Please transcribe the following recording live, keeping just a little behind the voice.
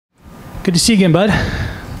Good to see you again, bud.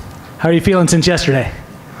 How are you feeling since yesterday?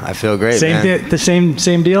 I feel great, man. The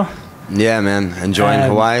same deal? Yeah, man. Enjoying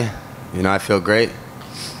Hawaii. You know, I feel great.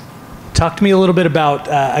 Talk to me a little bit about,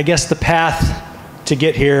 I guess, the path to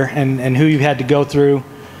get here and who you had to go through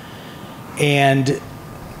and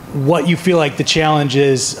what you feel like the challenge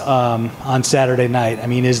is on Saturday night. I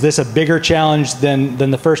mean, is this a bigger challenge than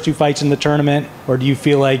the first two fights in the tournament, or do you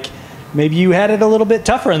feel like maybe you had it a little bit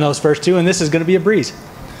tougher in those first two and this is going to be a breeze?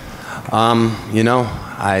 You know,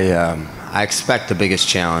 I expect the biggest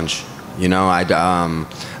challenge. You know,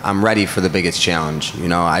 I'm ready for the biggest challenge. You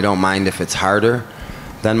know, I don't mind if it's harder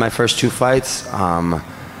than my first two fights.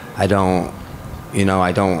 I don't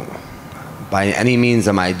by any means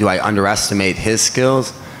do I underestimate his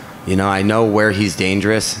skills. You know, I know where he's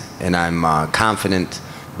dangerous, and I'm confident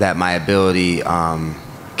that my ability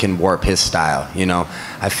can warp his style. You know,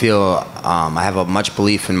 I feel I have a much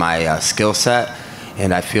belief in my skill set,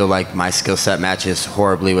 and I feel like my skill set matches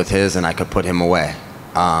horribly with his, and I could put him away.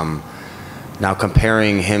 Now,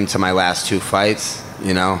 comparing him to my last two fights,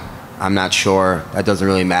 you know, I'm not sure. That doesn't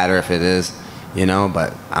really matter if it is, you know,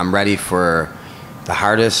 but I'm ready for the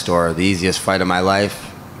hardest or the easiest fight of my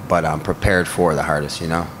life, but I'm prepared for the hardest, you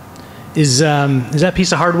know. Is that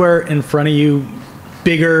piece of hardware in front of you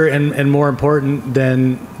bigger and more important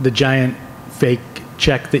than the giant fake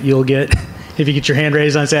check that you'll get if you get your hand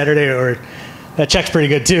raised on Saturday? Or that check's pretty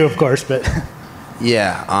good too, of course, but.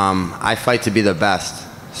 Yeah, I fight to be the best.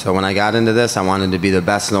 So when I got into this, I wanted to be the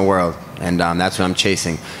best in the world, and that's what I'm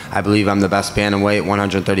chasing. I believe I'm the best bantamweight,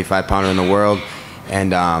 135-pounder in the world,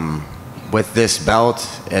 and with this belt,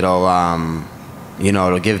 it'll, you know,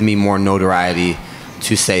 it'll give me more notoriety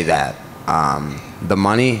to say that. The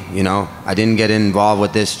money, you know, I didn't get involved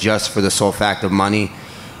with this just for the sole fact of money.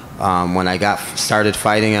 When I started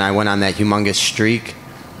fighting and I went on that humongous streak,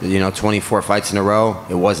 you know, 24 fights in a row,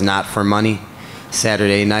 it was not for money.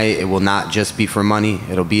 Saturday night, it will not just be for money.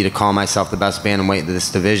 It'll be to call myself the best bantamweight in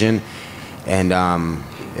this division, and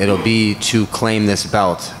it'll be to claim this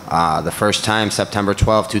belt. The first time, September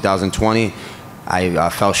 12, 2020, I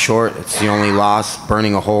fell short. It's the only loss,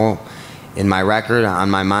 burning a hole in my record, on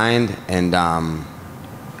my mind, and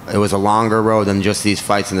it was a longer road than just these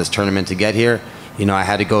fights in this tournament to get here. You know, I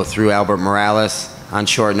had to go through Albert Morales on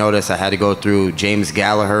short notice. I had to go through James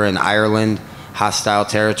Gallagher in Ireland, hostile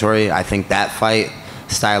territory. I think that fight,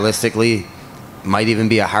 stylistically, might even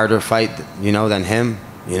be a harder fight, you know, than him.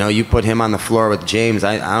 You know, you put him on the floor with James,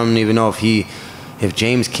 I don't even know if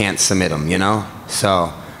James can't submit him, you know?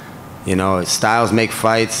 So, you know, styles make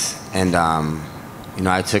fights, and, you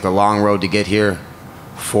know, I took a long road to get here.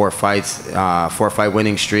 4 fights, 4-fight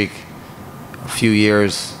winning streak, a few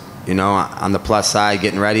years, you know, on the plus side,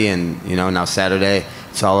 getting ready, and, you know, now Saturday,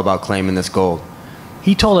 it's all about claiming this gold.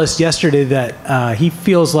 He told us yesterday that he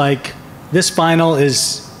feels like this final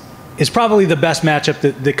is probably the best matchup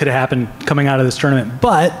that could have happened coming out of this tournament.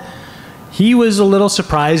 But he was a little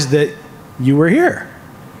surprised that you were here.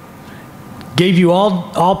 Gave you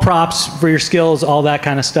all props for your skills, all that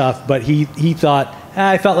kind of stuff. But he thought,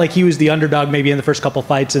 I felt like he was the underdog maybe in the first couple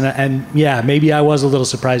fights. And yeah, maybe I was a little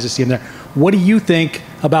surprised to see him there. What do you think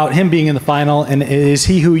about him being in the final? And is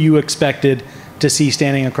he who you expected to see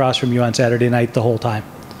standing across from you on Saturday night the whole time?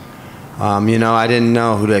 You know, I didn't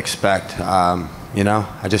know who to expect. You know,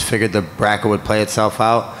 I just figured the bracket would play itself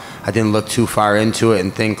out. I didn't look too far into it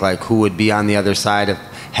and think like who would be on the other side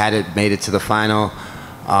had it made it to the final.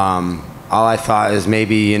 All I thought is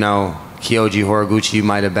maybe, you know, Kyoji Horiguchi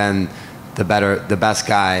might have been the best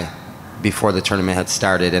guy before the tournament had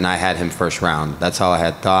started, and I had him first round. That's all I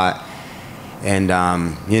had thought. And,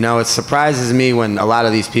 you know, it surprises me when a lot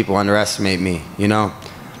of these people underestimate me, you know.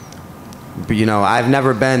 But, you know, I've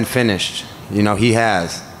never been finished. You know, he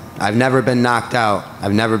has. I've never been knocked out.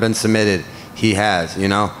 I've never been submitted. He has, you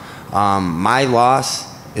know. My loss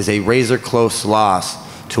is a razor-close loss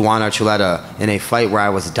to Juan Archuleta in a fight where I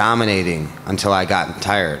was dominating until I got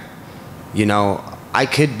tired. You know, I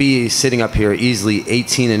could be sitting up here easily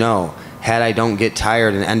 18-0 had I don't get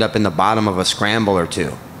tired and end up in the bottom of a scramble or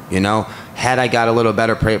two, you know. Had I got a little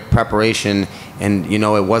better preparation, and, you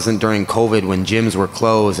know, it wasn't during COVID when gyms were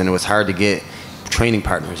closed and it was hard to get training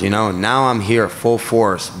partners, you know. Now I'm here full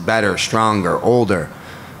force, better, stronger, older,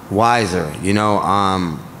 wiser, you know.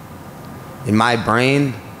 In my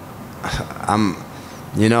brain,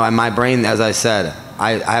 you know, in my brain, as I said,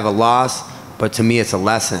 I have a loss, but to me it's a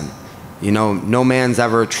lesson. You know, no man's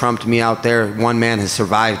ever trumped me out there. One man has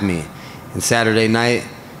survived me. And Saturday night,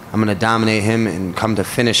 I'm going to dominate him and come to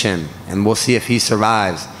finish him. And we'll see if he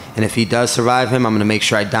survives. And if he does survive him, I'm going to make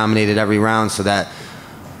sure I dominated every round so that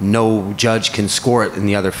no judge can score it in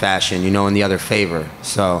the other fashion, you know, in the other favor.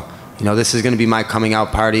 So, You know, this is going to be my coming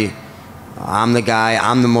out party. I'm the guy.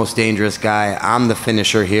 I'm the most dangerous guy. I'm the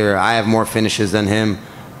finisher here. I have more finishes than him.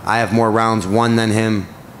 I have more rounds won than him.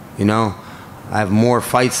 You know, I have more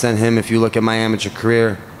fights than him if you look at my amateur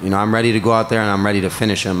career. You know, I'm ready to go out there and I'm ready to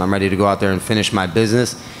finish him. I'm ready to go out there and finish my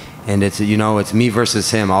business. And it's, you know, it's me versus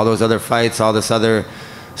him. All those other fights, all this other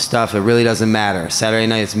stuff, it really doesn't matter. Saturday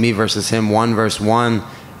night, it's me versus him, 1-versus-1.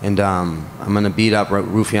 And I'm going to beat up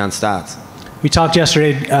Raufeon Stots. We talked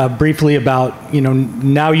yesterday briefly about, you know,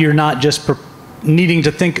 now you're not just needing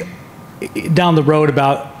to think down the road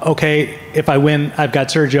about, okay, if I win, I've got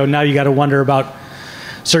Sergio. Now you got to wonder about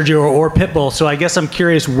Sergio or Pitbull. So I guess I'm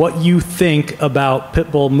curious what you think about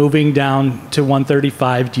Pitbull moving down to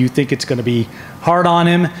 135. Do you think it's going to be hard on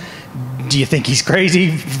him? Do you think he's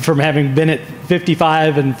crazy from having been at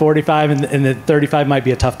 55 and 45 and that 35 might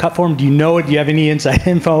be a tough cut for him? Do you know it? Do you have any inside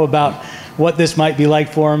info about what this might be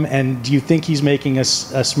like for him? And do you think he's making a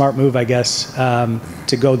smart move, I guess,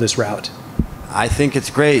 to go this route? I think it's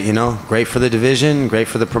great, you know, great for the division, great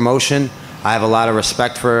for the promotion. I have a lot of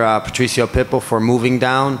respect for Patricio Pitbull for moving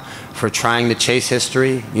down, for trying to chase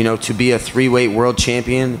history. You know, to be a 3-weight world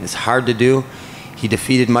champion is hard to do. He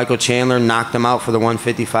defeated Michael Chandler, knocked him out for the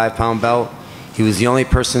 155-pound belt. He was the only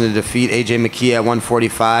person to defeat A.J. McKee at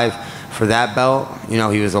 145 for that belt. You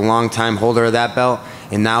know, he was a long-time holder of that belt.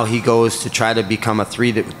 And now he goes to try to become a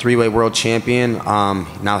three-weight world champion.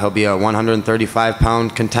 Now he'll be a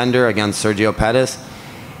 135-pound contender against Sergio Pettis.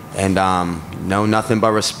 And no, nothing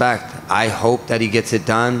but respect. I hope that he gets it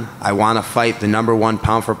done. I want to fight the #1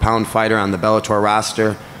 pound-for-pound fighter on the Bellator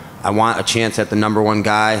roster. I want a chance at the #1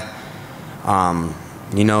 guy.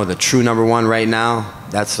 You know, the true #1 right now.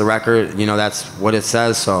 That's the record. You know, that's what it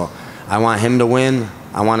says. So I want him to win.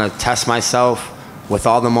 I want to test myself with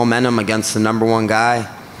all the momentum against the #1 guy.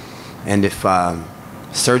 And if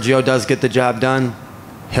Sergio does get the job done,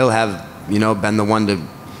 he'll have, you know, been the one to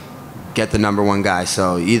get the #1 guy.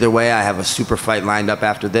 So either way, I have a super fight lined up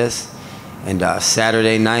after this. And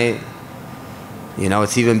Saturday night, you know,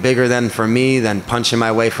 it's even bigger than for me than punching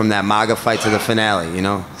my way from that MAGA fight to the finale, you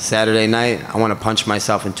know. Saturday night, I want to punch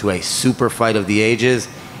myself into a super fight of the ages.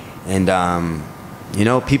 And, you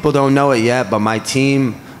know, people don't know it yet, but my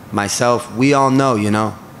team, myself, we all know, you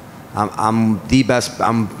know. I'm the best.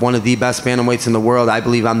 I'm one of the best bantamweights in the world. I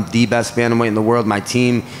believe I'm the best bantamweight in the world. My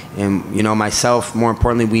team and, you know, myself, more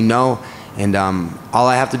importantly, we know. And all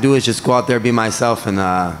I have to do is just go out there, be myself, and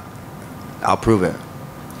I'll prove it.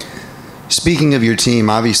 Speaking of your team,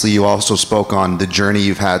 obviously you also spoke on the journey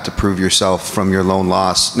you've had to prove yourself from your lone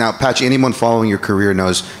loss. Now, Patchy, anyone following your career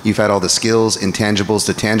knows you've had all the skills, intangibles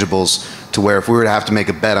to tangibles, to where if we were to have to make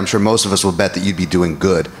a bet, I'm sure most of us will bet that you'd be doing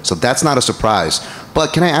good. So that's not a surprise.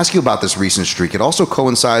 But can I ask you about this recent streak? It also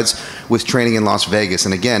coincides with training in Las Vegas.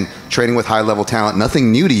 And again, training with high-level talent,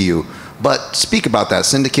 nothing new to you. But speak about that.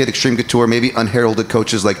 Syndicate, Extreme Couture, maybe unheralded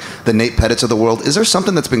coaches like the Nate Pettits of the world. Is there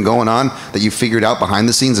something that's been going on that you figured out behind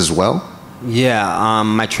the scenes as well? Yeah,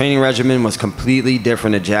 my training regimen was completely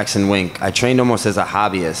different at Jackson Wink. I trained almost as a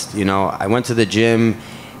hobbyist. You know, I went to the gym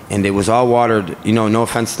and it was all watered, you know, no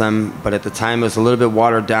offense to them, but at the time it was a little bit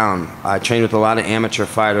watered down. I trained with a lot of amateur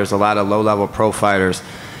fighters, a lot of low-level pro fighters.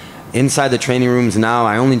 Inside the training rooms now,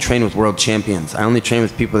 I only train with world champions. I only train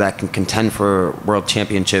with people that can contend for world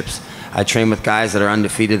championships. I train with guys that are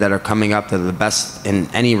undefeated, that are coming up. They're the best in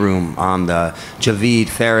any room. The Javid,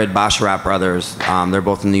 Farid, Basharat brothers, they're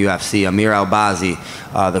both in the UFC. Amir Albazi,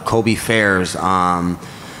 the Kobe Fairs, the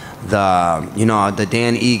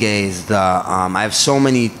Dan Iges. I have so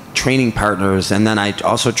many training partners, and then I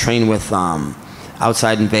also train with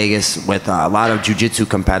outside in Vegas with a lot of jiu-jitsu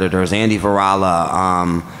competitors. Andy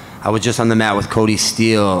Varala. I was just on the mat with Cody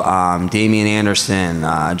Steele, Damian Anderson,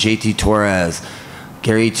 JT Torres,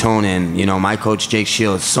 Gary Tonin, you know, my coach Jake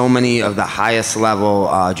Shields, so many of the highest level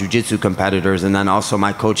jiu-jitsu competitors, and then also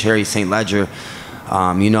my coach Harry St. Ledger,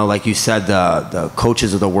 you know, like you said, the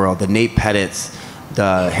coaches of the world, the Nate Pettits,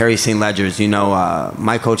 the Harry St. Ledgers, you know,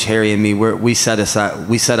 my coach Harry and me, we set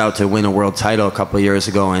out to win a world title a couple of years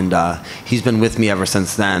ago, and he's been with me ever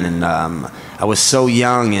since then. And I was so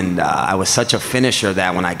young, and I was such a finisher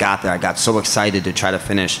that when I got there, I got so excited to try to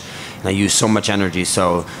finish, and I used so much energy.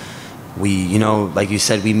 So we, you know, like you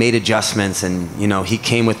said, we made adjustments, and, you know, he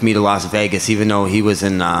came with me to Las Vegas. Even though he was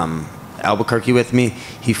in Albuquerque with me,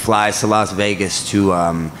 he flies to Las Vegas to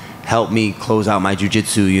help me close out my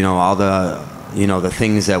jiu-jitsu, you know, all the, you know, the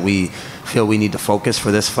things that we feel we need to focus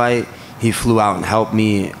for this fight. He flew out and helped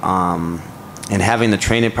me, and having the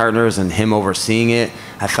training partners and him overseeing it,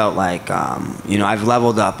 I felt like, you know, I've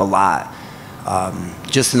leveled up a lot.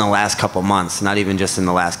 Just in the last couple months, not even just in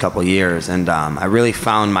the last couple years. And I really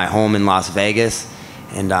found my home in Las Vegas,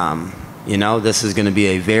 And you know, this is going to be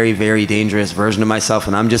a very, very dangerous version of myself,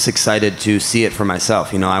 and I'm just excited to see it for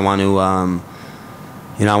myself. You know, I want to,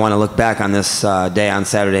 you know, I want to look back on this day on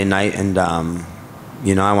Saturday night, and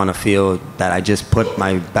you know, I want to feel that I just put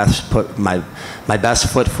my best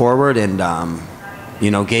foot forward, and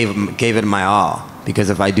you know, gave it my all.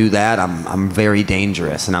 Because if I do that, I'm very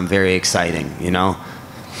dangerous, and I'm very exciting. You know.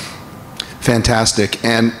 Fantastic.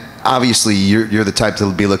 And obviously, you're the type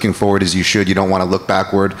to be looking forward as you should. You don't want to look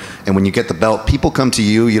backward. And when you get the belt, people come to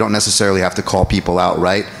you. You don't necessarily have to call people out,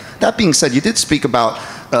 right? That being said, you did speak about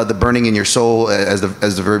the burning in your soul as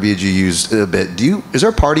the verbiage you used a bit. Is there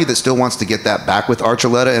a party that still wants to get that back with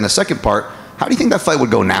Archuleta? And a second part, how do you think that fight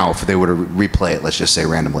would go now if they were to replay it, let's just say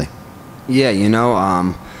randomly? Yeah, you know,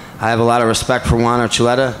 I have a lot of respect for Juan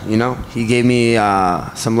Archuleta. You know, he gave me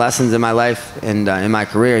some lessons in my life and in my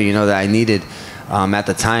career, you know, that I needed at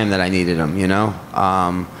the time that I needed them, you know.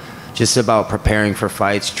 Just about preparing for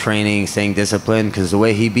fights, training, staying disciplined, because the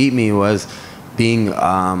way he beat me was being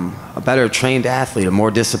a better trained athlete, a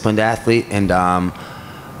more disciplined athlete, and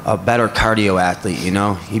a better cardio athlete, you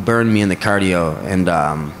know. He burned me in the cardio, and,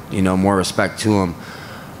 you know, more respect to him.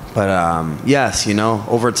 But yes, you know,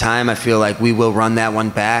 over time, I feel like we will run that one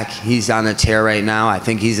back. He's on a tear right now. I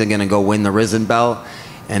think he's going to go win the Risen belt.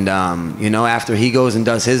 And, you know, after he goes and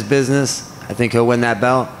does his business, I think he'll win that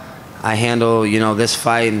belt. I handle, you know, this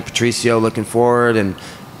fight and Patricio looking forward,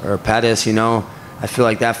 or Pettis, you know. I feel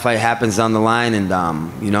like that fight happens on the line, and,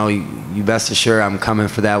 you know, you best assure I'm coming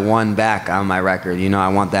for that one back on my record. You know, I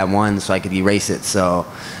want that one so I could erase it. So,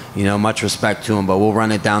 you know, much respect to him. But we'll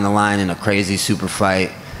run it down the line in a crazy super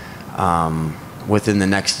fight. Within the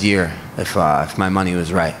next year, if my money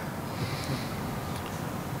was right.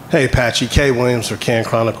 Hey, Patchy, K. Williams for Can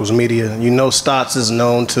Chronicles Media. You know, Stots is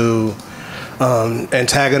known to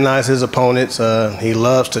antagonize his opponents. He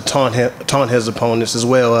loves to taunt his opponents as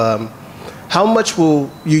well. How much will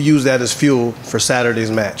you use that as fuel for Saturday's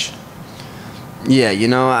match? Yeah, you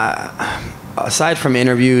know, aside from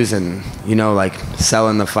interviews and, you know, like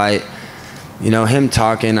selling the fight, you know, him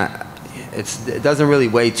talking, it doesn't really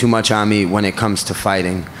weigh too much on me when it comes to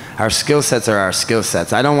fighting. Our skill sets are our skill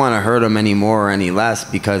sets. I don't want to hurt him any more or any less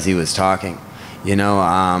because he was talking. You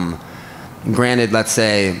know, granted, let's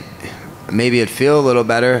say maybe it'd feel a little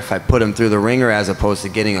better if I put him through the ringer as opposed to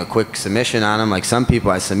getting a quick submission on him. Like some people,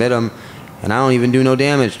 I submit him and I don't even do no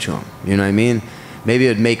damage to him. You know what I mean? Maybe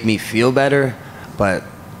it'd make me feel better, but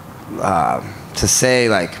to say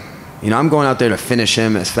like, you know, I'm going out there to finish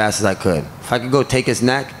him as fast as I could. If I could go take his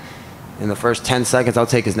neck in the first 10 seconds, I'll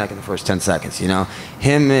take his neck in the first 10 seconds, you know?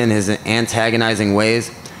 Him and his antagonizing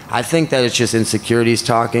ways, I think that it's just insecurities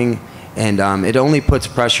talking, and it only puts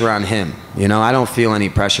pressure on him, you know? I don't feel any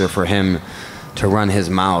pressure for him to run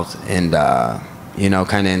his mouth and, you know,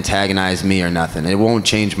 kind of antagonize me or nothing. It won't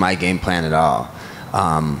change my game plan at all.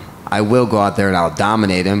 I will go out there and I'll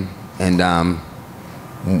dominate him, and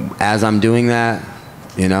as I'm doing that,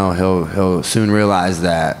 you know, he'll soon realize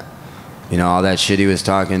that, you know, all that shit he was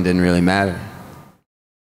talking didn't really matter.